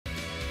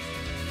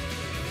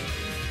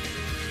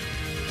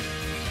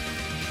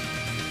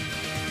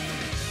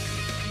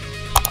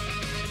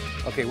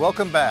Okay,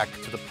 welcome back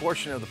to the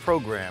portion of the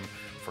program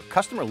for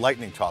Customer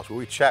Lightning Talks, where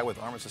we chat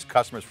with Armis'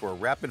 customers for a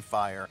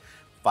rapid-fire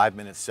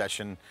 5-minute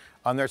session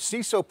on their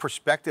CISO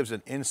perspectives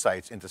and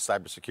insights into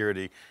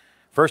cybersecurity.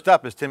 First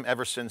up is Tim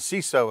Everson,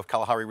 CISO of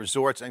Kalahari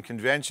Resorts and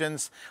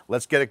Conventions.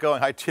 Let's get it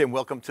going. Hi, Tim.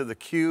 Welcome to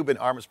theCUBE and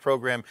Armis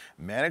program,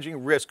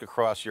 managing risk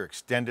across your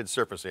extended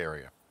surface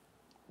area.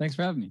 Thanks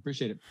for having me,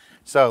 appreciate it.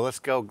 So let's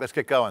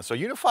get going. So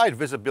unified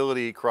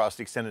visibility across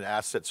the extended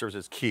asset serves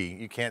as key.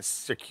 You can't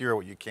secure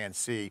what you can't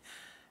see.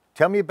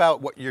 Tell me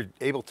about what you're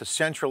able to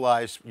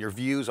centralize your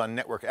views on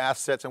network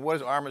assets, and what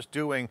is Armis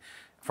doing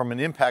from an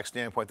impact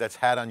standpoint that's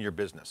had on your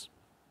business?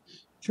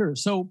 Sure.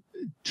 So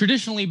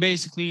traditionally,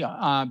 basically,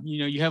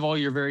 you have all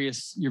your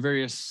various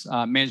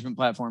management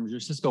platforms, your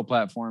Cisco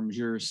platforms,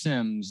 your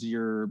SIMs,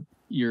 your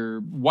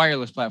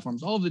wireless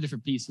platforms, all of the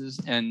different pieces,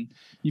 and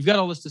you've got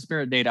all this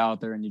disparate data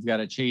out there, and you've got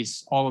to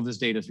chase all of this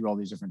data through all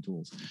these different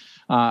tools.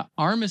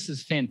 Armis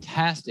is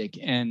fantastic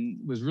and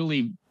was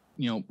really,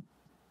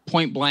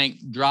 point blank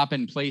drop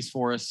in place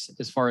for us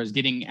as far as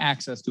getting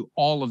access to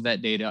all of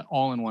that data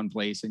all in one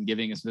place and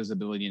giving us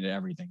visibility into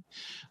everything.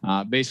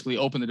 Basically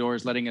open the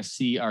doors, letting us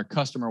see our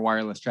customer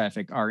wireless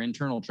traffic, our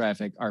internal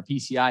traffic, our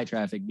PCI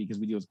traffic, because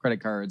we deal with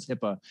credit cards,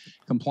 HIPAA,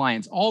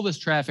 compliance, all this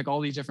traffic, all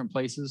these different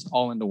places,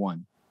 all into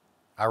one.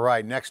 All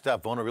right, next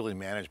up, vulnerability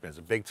management is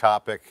a big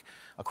topic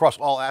across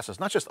all assets,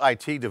 not just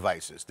IT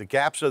devices. The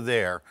gaps are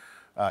there.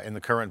 In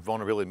the current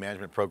vulnerability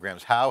management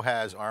programs. How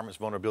has Armis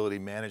vulnerability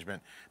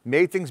management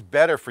made things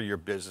better for your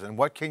business, and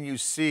what can you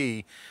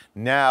see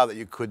now that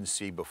you couldn't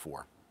see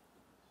before?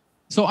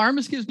 So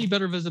Armis gives me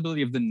better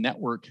visibility of the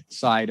network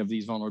side of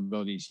these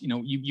vulnerabilities.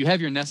 You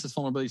have your Nessus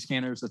vulnerability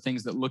scanners, the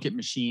things that look at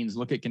machines,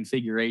 look at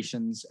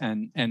configurations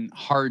and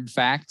hard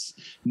facts.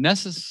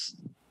 Nessus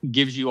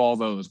gives you all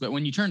those. But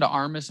when you turn to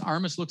Armis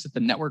looks at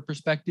the network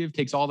perspective,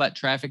 takes all that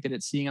traffic that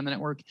it's seeing on the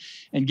network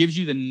and gives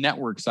you the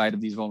network side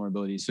of these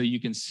vulnerabilities. So you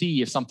can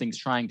see if something's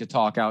trying to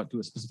talk out to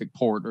a specific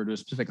port or to a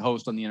specific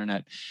host on the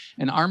internet.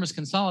 And Armis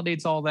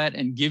consolidates all that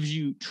and gives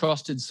you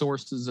trusted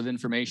sources of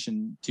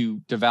information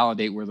to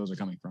validate where those are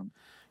coming from.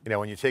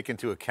 When you take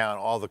into account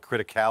all the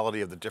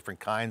criticality of the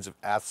different kinds of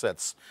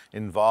assets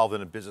involved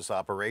in a business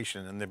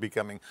operation, and they're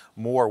becoming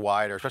more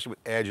wider, especially with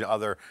edge and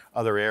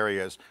other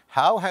areas,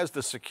 how has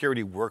the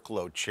security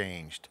workload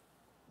changed?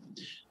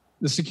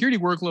 The security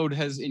workload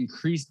has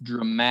increased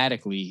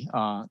dramatically,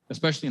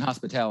 especially in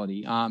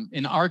hospitality.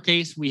 In our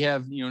case, we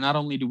have, not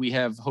only do we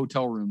have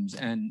hotel rooms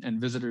and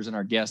visitors and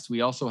our guests,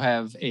 we also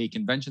have a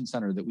convention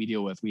center that we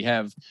deal with. We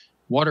have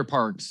water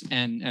parks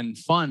and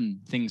fun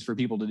things for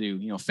people to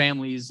do,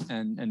 families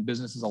and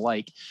businesses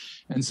alike.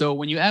 And so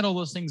when you add all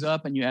those things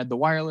up and you add the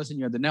wireless and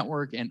you add the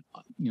network and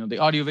the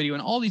audio, video,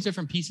 and all these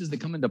different pieces that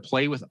come into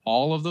play with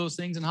all of those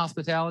things in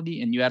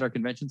hospitality, and you add our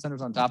convention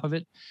centers on top of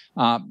it,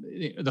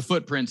 the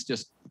footprints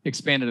just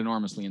expanded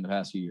enormously in the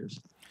past few years.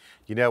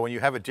 When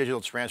you have a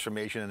digital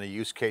transformation in a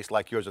use case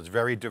like yours, it's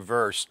very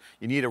diverse.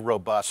 You need a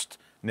robust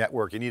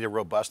network, you need a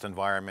robust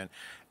environment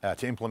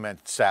to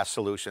implement SaaS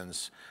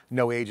solutions.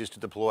 No ages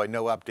to deploy,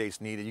 no updates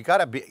needed. You got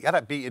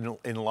to be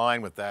in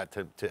line with that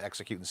to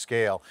execute and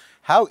scale.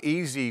 How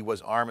easy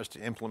was Armis to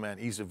implement,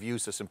 ease of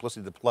use, the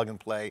simplicity, the plug and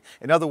play?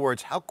 In other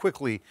words, how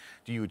quickly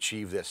do you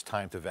achieve this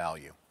time to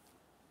value?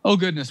 Oh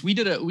goodness, we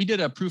did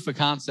a proof of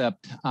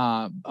concept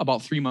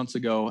about 3 months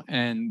ago,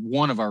 and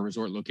one of our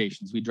resort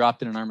locations, we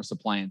dropped in an Armis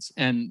appliance,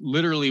 and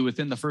literally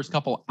within the first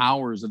couple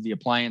hours of the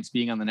appliance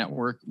being on the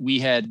network, we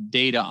had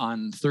data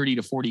on 30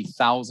 to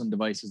 40,000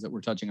 devices that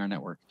were touching our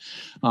network.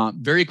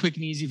 Very quick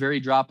and easy,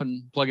 very drop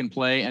and plug and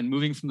play, and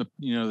moving from the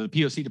the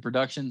POC to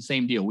production,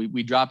 same deal.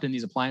 We dropped in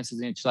these appliances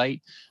in each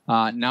site.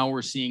 Now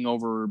we're seeing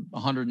over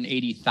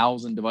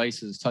 180,000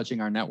 devices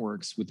touching our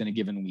networks within a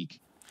given week.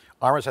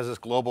 Armis has this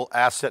global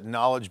asset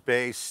knowledge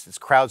base, it's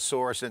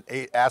crowdsourced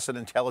and asset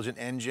intelligent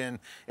engine.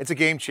 It's a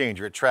game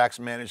changer. It tracks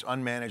managed,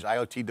 unmanaged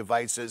IoT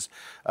devices.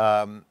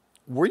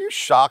 Were you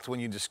shocked when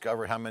you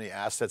discovered how many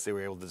assets they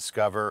were able to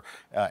discover,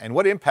 and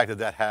what impact did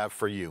that have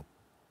for you?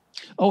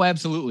 Oh,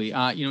 absolutely.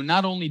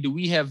 Not only do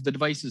we have the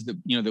devices that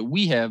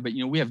we have, but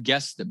we have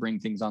guests that bring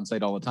things on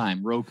site all the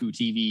time: Roku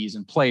TVs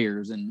and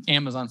players and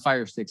Amazon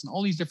Fire Sticks and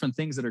all these different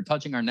things that are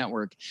touching our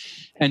network.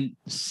 And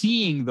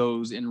seeing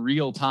those in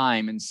real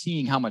time and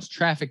seeing how much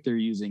traffic they're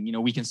using,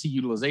 we can see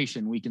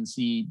utilization. We can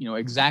see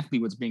exactly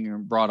what's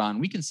being brought on.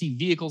 We can see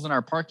vehicles in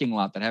our parking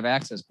lot that have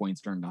access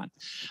points turned on.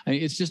 I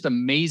mean, it's just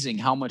amazing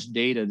how much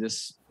data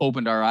this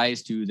opened our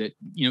eyes to. That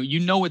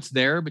it's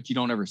there, but you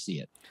don't ever see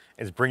it.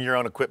 Is bring your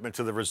own equipment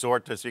to the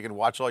resort so you can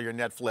watch all your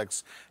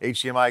Netflix,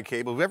 HDMI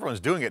cable. Everyone's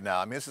doing it now.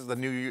 I mean, this is the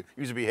new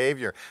user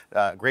behavior.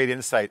 Great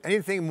insight.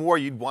 Anything more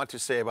you'd want to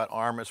say about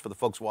Armis for the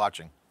folks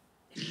watching?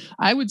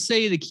 I would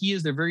say the key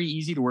is they're very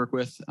easy to work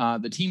with.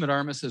 The team at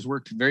Armis has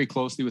worked very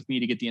closely with me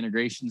to get the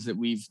integrations that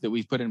we've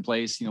put in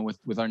place,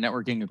 with our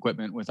networking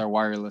equipment, with our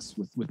wireless,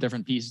 with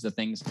different pieces of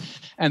things.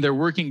 And they're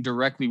working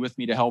directly with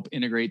me to help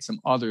integrate some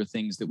other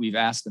things that we've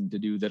asked them to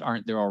do that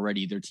aren't there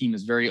already. Their team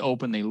is very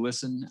open. They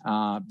listen.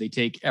 They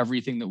take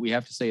everything that we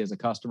have to say as a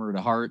customer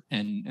to heart,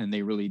 and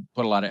they really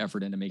put a lot of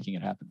effort into making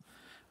it happen.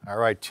 All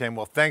right, Tim,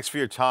 well, thanks for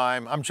your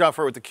time. I'm John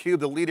Furrier with theCUBE,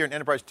 the leader in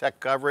enterprise tech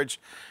coverage.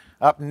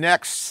 Up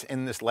next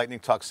in this Lightning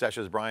Talk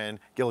session is Brian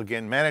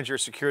Gilligan, Manager,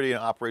 Security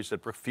and Operations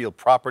at Brookfield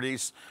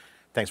Properties.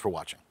 Thanks for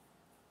watching.